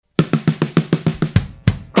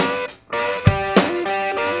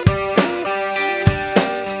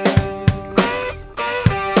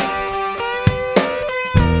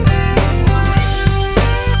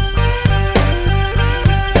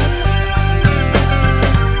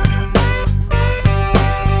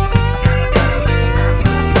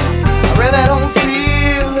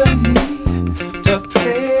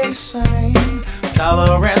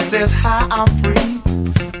is how I'm free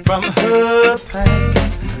from her pain.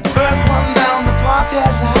 First one down the party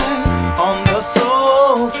line on the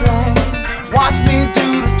soul train. Watch me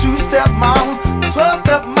do the two-step mama,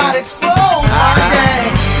 12-step might explode. I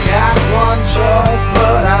ain't got one choice,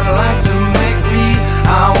 but I'd like to make three.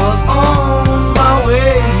 I was on my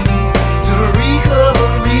way to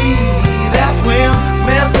recovery. That's when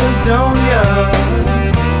Methodonia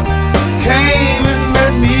came and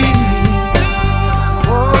met me.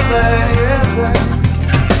 Oh baby,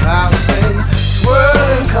 I'll say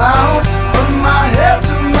swirling clouds from my head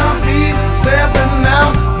to my feet, stepping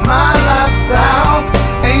out my lifestyle.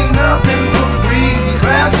 Ain't nothing for free.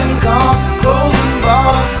 Crashing cars, closing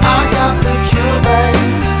bars. I got the cure, baby,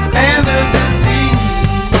 and the disease.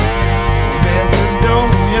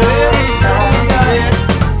 Methodonia,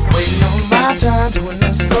 waiting on my time, doing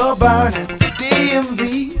the slow burn at the DMV.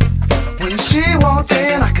 When she walked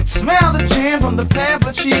in, I could smell the gin from the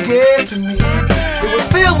pamphlet she gave to me. It was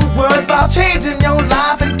filled with words about changing your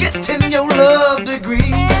life and getting your love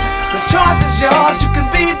degree. The choice is yours, you can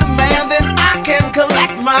be the man, then I can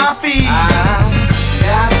collect my fee.